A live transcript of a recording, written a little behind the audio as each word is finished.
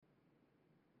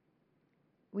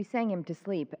We sang him to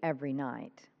sleep every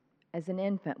night. As an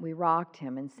infant, we rocked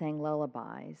him and sang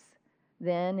lullabies.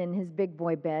 Then, in his big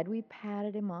boy bed, we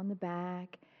patted him on the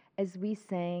back as we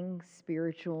sang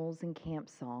spirituals and camp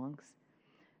songs.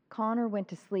 Connor went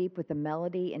to sleep with a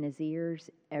melody in his ears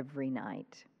every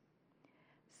night.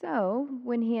 So,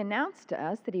 when he announced to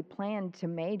us that he planned to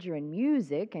major in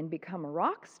music and become a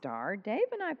rock star,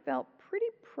 Dave and I felt pretty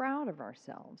proud of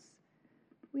ourselves.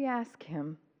 We asked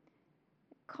him,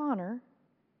 Connor,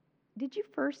 did you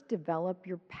first develop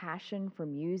your passion for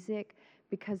music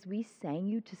because we sang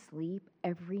you to sleep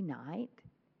every night?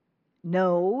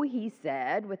 No, he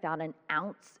said, without an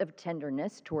ounce of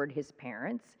tenderness toward his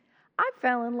parents. I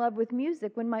fell in love with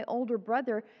music when my older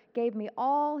brother gave me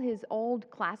all his old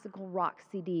classical rock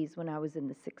CDs when I was in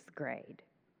the 6th grade.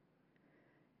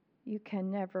 You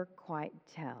can never quite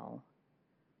tell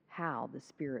how the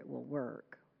Spirit will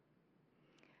work.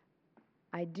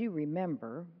 I do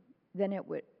remember then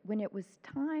when it was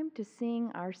time to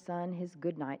sing our son his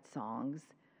goodnight songs,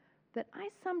 that I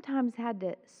sometimes had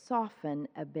to soften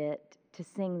a bit to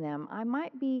sing them. I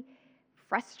might be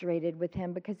frustrated with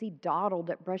him because he dawdled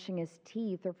at brushing his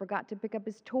teeth or forgot to pick up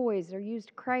his toys or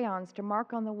used crayons to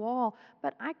mark on the wall,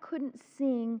 but I couldn't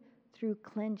sing through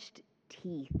clenched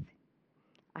teeth.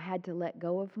 I had to let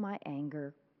go of my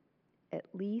anger, at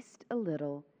least a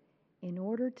little, in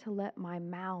order to let my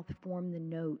mouth form the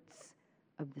notes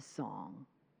of the song.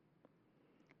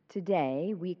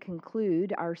 Today, we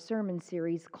conclude our sermon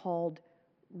series called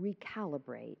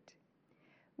Recalibrate.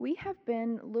 We have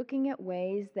been looking at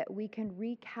ways that we can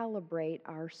recalibrate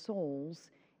our souls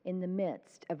in the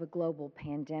midst of a global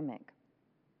pandemic.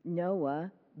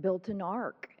 Noah built an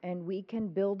ark, and we can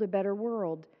build a better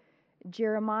world.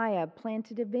 Jeremiah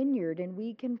planted a vineyard, and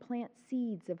we can plant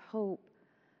seeds of hope.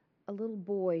 A little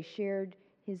boy shared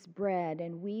his bread,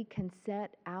 and we can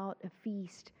set out a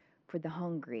feast for the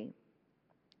hungry.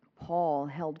 Paul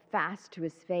held fast to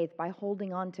his faith by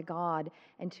holding on to God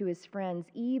and to his friends,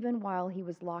 even while he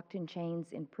was locked in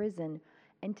chains in prison.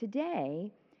 And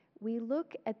today, we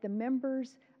look at the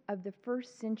members of the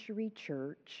first century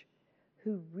church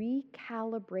who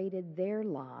recalibrated their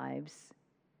lives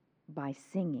by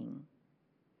singing.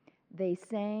 They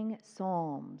sang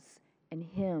psalms and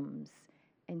hymns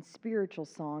and spiritual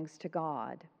songs to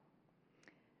God.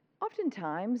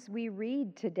 Oftentimes, we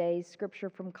read today's scripture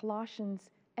from Colossians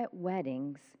at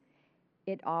weddings.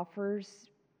 It offers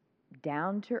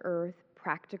down-to-earth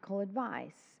practical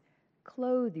advice.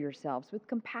 Clothe yourselves with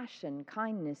compassion,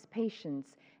 kindness,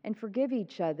 patience, and forgive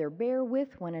each other. Bear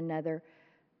with one another.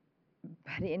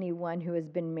 But anyone who has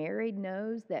been married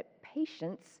knows that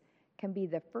patience can be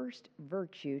the first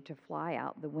virtue to fly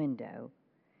out the window.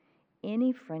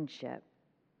 Any friendship,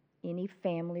 any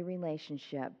family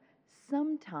relationship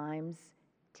sometimes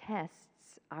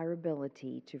tests our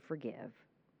ability to forgive.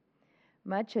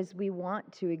 Much as we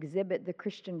want to exhibit the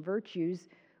Christian virtues,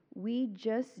 we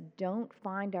just don't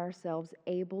find ourselves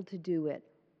able to do it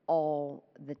all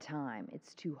the time.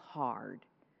 It's too hard.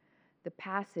 The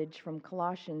passage from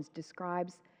Colossians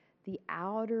describes the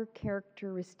outer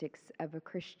characteristics of a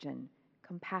Christian,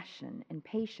 compassion and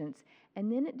patience,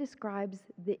 and then it describes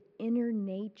the inner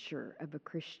nature of a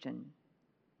Christian,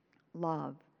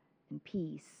 love and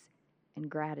peace and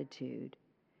gratitude.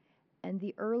 And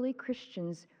the early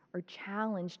Christians are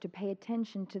challenged to pay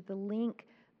attention to the link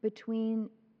between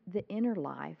the inner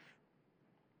life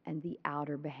and the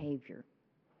outer behavior.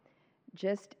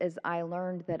 Just as I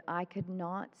learned that I could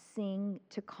not sing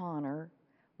to Connor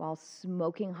while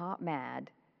smoking hot mad,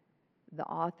 the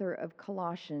author of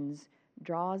Colossians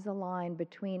draws a line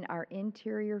between our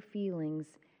interior feelings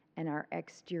and our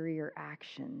exterior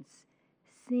actions.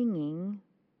 Singing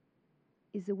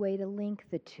is a way to link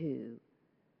the two.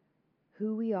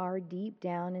 Who we are deep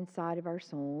down inside of our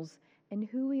souls and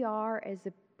who we are as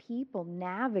a people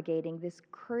navigating this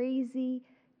crazy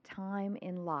time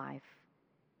in life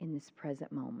in this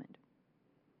present moment.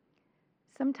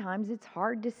 Sometimes it's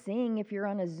hard to sing if you're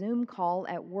on a Zoom call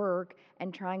at work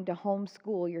and trying to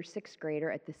homeschool your 6th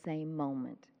grader at the same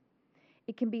moment.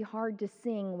 It can be hard to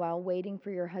sing while waiting for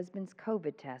your husband's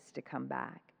COVID test to come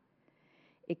back.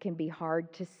 It can be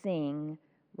hard to sing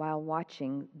while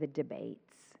watching the debates.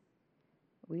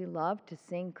 We love to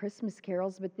sing Christmas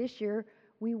carols, but this year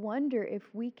we wonder if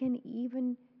we can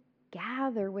even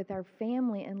gather with our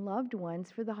family and loved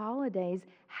ones for the holidays.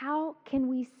 How can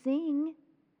we sing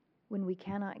when we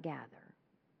cannot gather?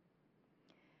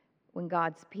 When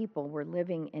God's people were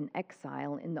living in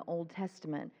exile in the Old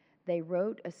Testament, they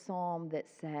wrote a psalm that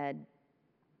said,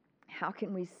 "How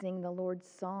can we sing the Lord's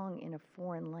song in a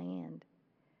foreign land?"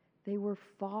 They were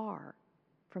far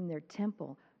from their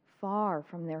temple, far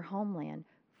from their homeland,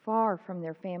 far from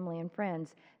their family and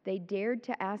friends. They dared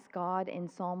to ask God in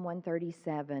Psalm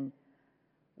 137,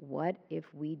 "What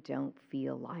if we don't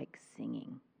feel like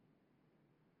singing?"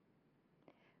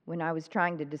 When I was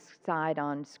trying to decide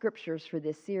on scriptures for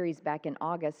this series back in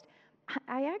August,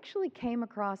 I actually came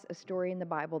across a story in the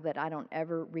Bible that I don't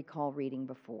ever recall reading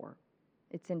before.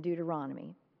 It's in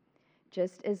Deuteronomy.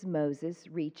 Just as Moses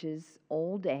reaches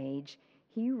old age,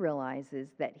 he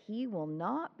realizes that he will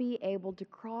not be able to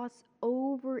cross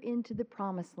over into the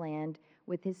promised land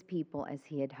with his people as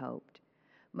he had hoped.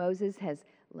 Moses has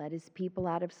led his people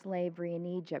out of slavery in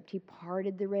Egypt. He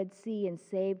parted the Red Sea and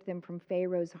saved them from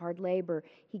Pharaoh's hard labor.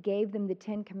 He gave them the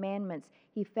 10 Commandments.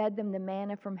 He fed them the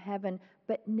manna from heaven.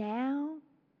 But now,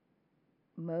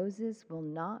 Moses will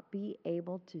not be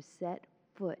able to set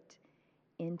foot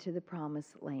into the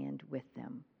promised land with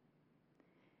them.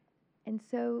 And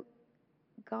so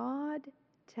God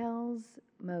tells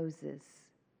Moses,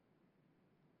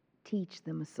 teach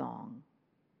them a song.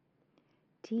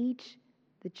 Teach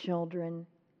the children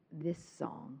this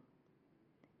song.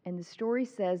 And the story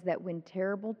says that when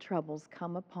terrible troubles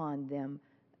come upon them,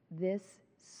 this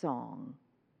song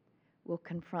will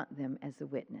confront them as a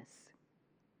witness.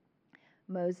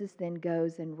 Moses then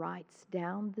goes and writes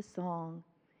down the song,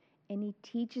 and he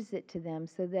teaches it to them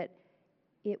so that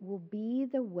it will be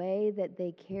the way that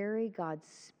they carry God's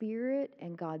Spirit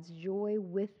and God's joy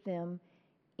with them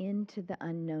into the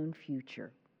unknown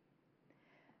future.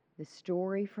 The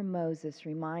story from Moses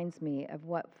reminds me of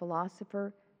what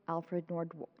philosopher Alfred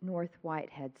North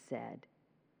Whitehead said: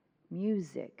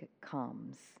 music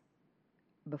comes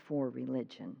before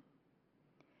religion.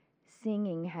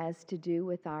 Singing has to do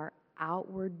with our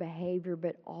outward behavior,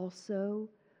 but also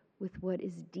with what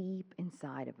is deep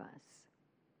inside of us.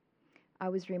 I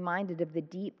was reminded of the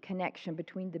deep connection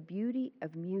between the beauty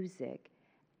of music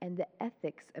and the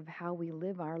ethics of how we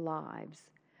live our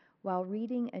lives while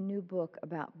reading a new book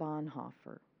about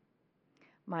Bonhoeffer.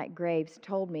 Mike Graves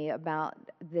told me about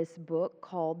this book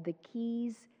called The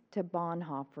Keys to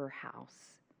Bonhoeffer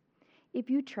House. If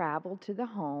you travel to the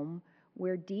home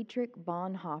where Dietrich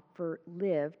Bonhoeffer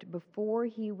lived before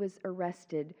he was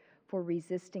arrested for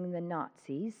resisting the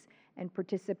Nazis and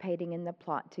participating in the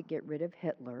plot to get rid of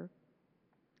Hitler,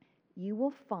 you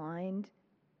will find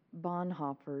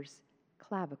Bonhoeffer's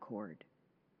clavichord.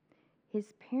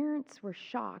 His parents were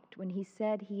shocked when he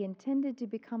said he intended to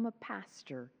become a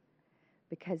pastor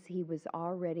because he was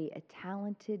already a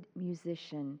talented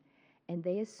musician, and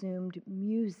they assumed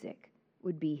music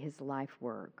would be his life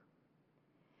work.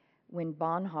 When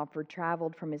Bonhoeffer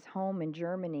traveled from his home in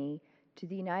Germany to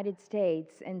the United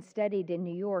States and studied in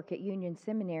New York at Union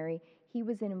Seminary, he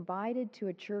was invited to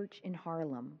a church in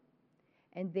Harlem.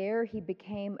 And there he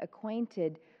became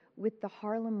acquainted with the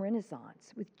Harlem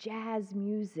Renaissance, with jazz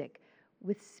music,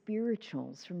 with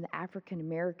spirituals from the African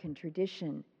American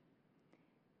tradition.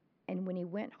 And when he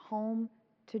went home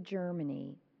to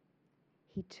Germany,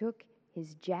 he took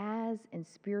his jazz and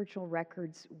spiritual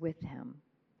records with him.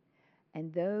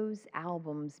 And those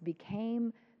albums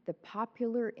became the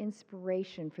popular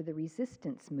inspiration for the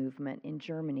resistance movement in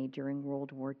Germany during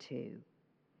World War II.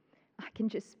 I can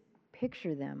just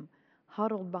picture them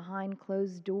huddled behind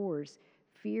closed doors,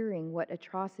 fearing what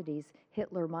atrocities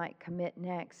Hitler might commit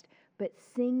next, but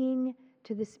singing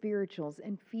to the spirituals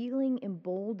and feeling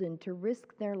emboldened to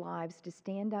risk their lives to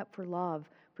stand up for love,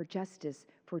 for justice,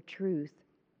 for truth.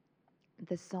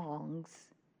 The songs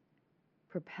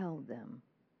propelled them.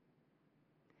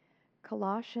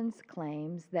 Colossians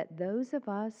claims that those of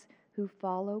us who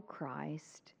follow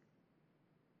Christ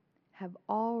have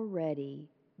already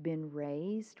been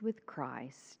raised with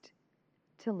Christ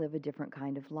to live a different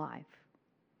kind of life.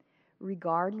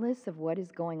 Regardless of what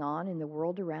is going on in the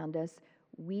world around us,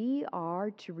 we are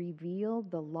to reveal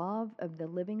the love of the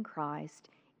living Christ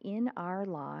in our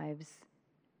lives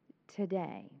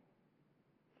today.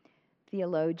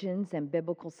 Theologians and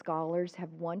biblical scholars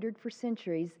have wondered for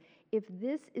centuries if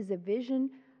this is a vision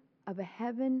of a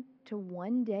heaven to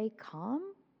one day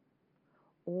come,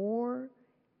 or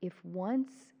if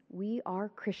once we are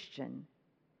Christian,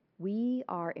 we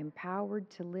are empowered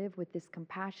to live with this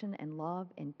compassion and love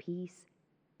and peace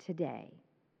today.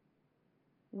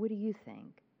 What do you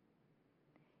think?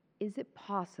 Is it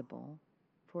possible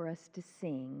for us to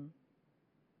sing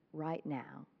right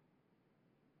now,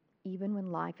 even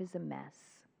when life is a mess?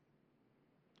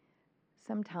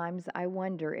 Sometimes I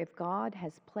wonder if God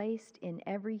has placed in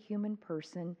every human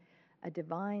person a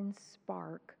divine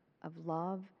spark of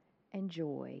love and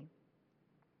joy,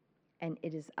 and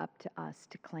it is up to us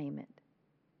to claim it.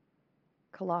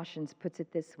 Colossians puts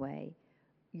it this way: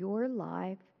 your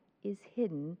life is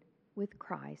hidden with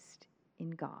Christ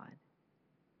in God.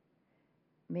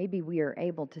 Maybe we are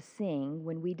able to sing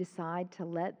when we decide to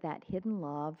let that hidden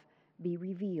love be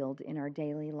revealed in our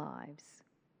daily lives.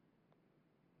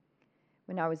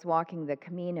 When I was walking the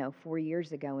Camino 4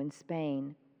 years ago in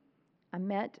Spain, I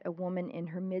met a woman in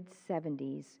her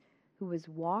mid-70s who was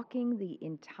walking the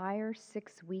entire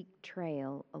 6-week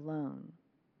trail alone.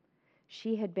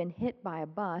 She had been hit by a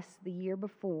bus the year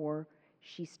before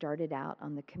she started out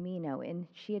on the Camino, and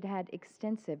she had had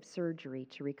extensive surgery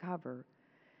to recover.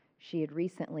 She had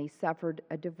recently suffered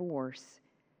a divorce.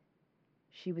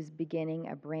 She was beginning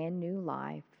a brand new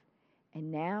life,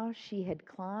 and now she had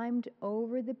climbed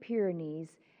over the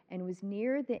Pyrenees and was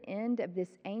near the end of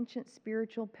this ancient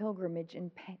spiritual pilgrimage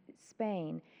in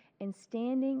Spain, and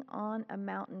standing on a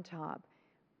mountaintop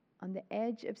on the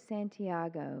edge of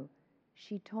Santiago,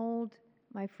 she told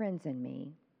my friends and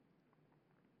me,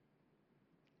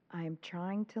 "I am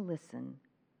trying to listen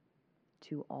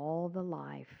to all the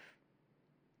life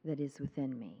that is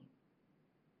within me."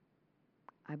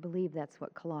 I believe that's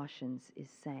what Colossians is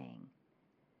saying.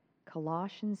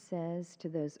 Colossians says to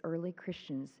those early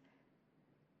Christians,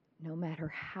 no matter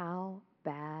how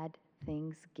bad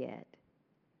things get,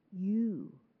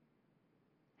 you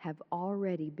have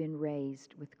already been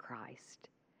raised with Christ.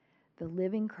 The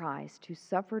living Christ who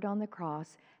suffered on the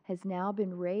cross has now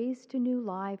been raised to new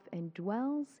life and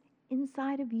dwells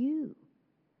inside of you.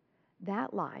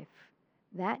 That life,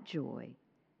 that joy,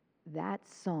 that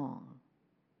song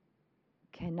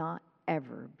cannot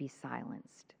ever be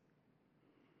silenced.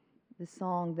 The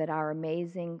song that our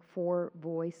amazing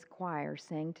 4-voice choir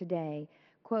sang today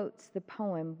quotes the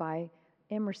poem by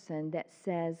Emerson that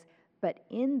says, "But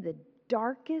in the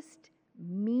darkest,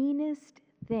 meanest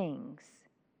things,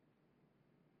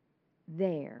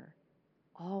 there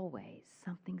always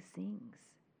something sings."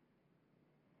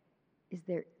 Is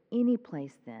there any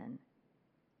place then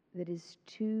that is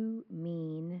too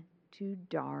mean, too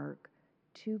dark,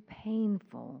 too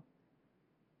painful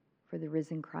for the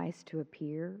risen Christ to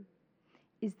appear?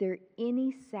 Is there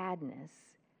any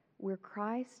sadness where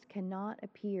Christ cannot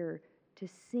appear to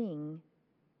sing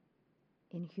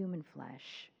in human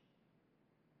flesh?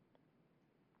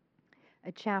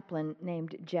 A chaplain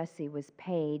named Jesse was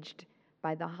paged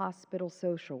by the hospital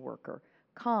social worker,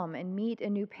 "Come and meet a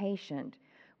new patient."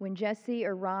 When Jesse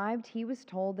arrived, he was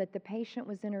told that the patient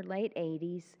was in her late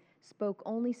 80s, spoke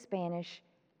only Spanish,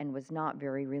 and was not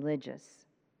very religious.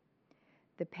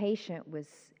 The patient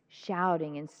was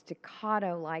shouting in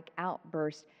staccato-like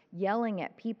outbursts, yelling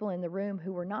at people in the room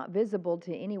who were not visible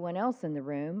to anyone else in the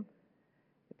room.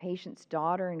 The patient's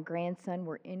daughter and grandson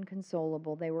were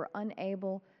inconsolable. They were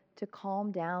unable to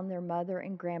calm down their mother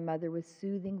and grandmother with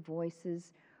soothing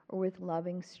voices or with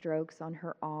loving strokes on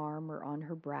her arm or on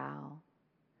her brow.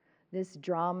 This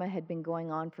drama had been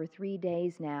going on for 3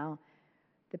 days now.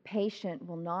 The patient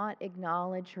will not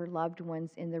acknowledge her loved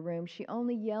ones in the room. She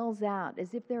only yells out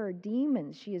as if there are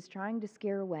demons she is trying to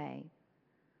scare away.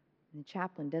 And the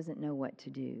chaplain doesn't know what to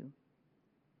do.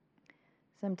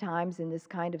 Sometimes in this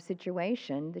kind of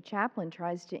situation, the chaplain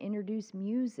tries to introduce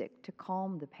music to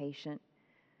calm the patient.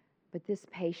 But the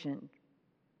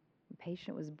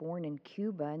patient was born in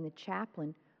Cuba, and the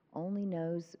chaplain only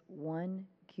knows one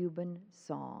Cuban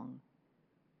song.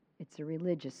 It's a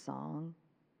religious song.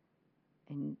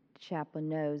 And the chaplain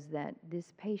knows that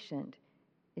this patient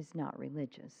is not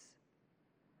religious.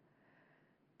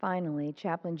 Finally,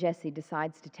 Chaplain Jesse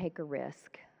decides to take a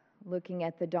risk. Looking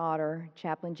at the daughter,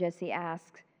 Chaplain Jesse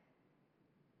asks,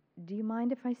 "Do you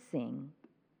mind if I sing?"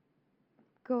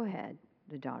 "Go ahead,"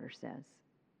 the daughter says.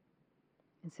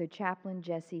 And so Chaplain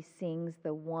Jesse sings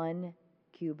the one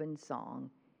Cuban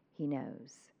song he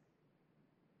knows.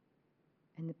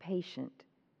 And the patient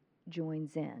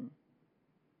joins in.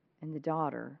 And the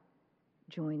daughter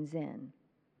joins in,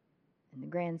 and the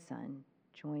grandson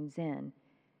joins in,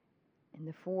 and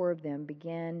the 4 of them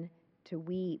begin to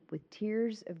weep with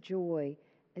tears of joy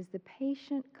as the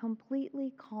patient completely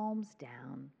calms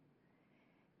down.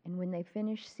 And when they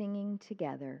finish singing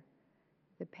together,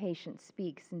 the patient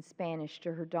speaks in Spanish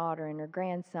to her daughter and her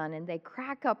grandson, and they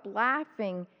crack up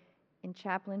laughing, and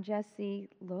Chaplain Jesse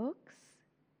looks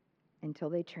until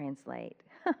they translate.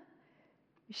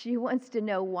 She wants to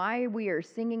know why we are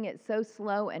singing it so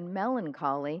slow and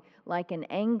melancholy like an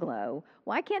Anglo.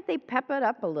 "Why can't they pep it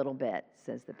up a little bit?"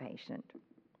 says the patient.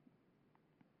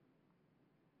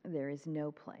 There is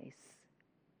no place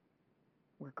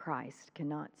where Christ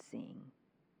cannot sing.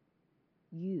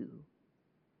 You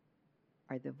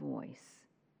are the voice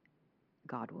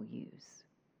God will use.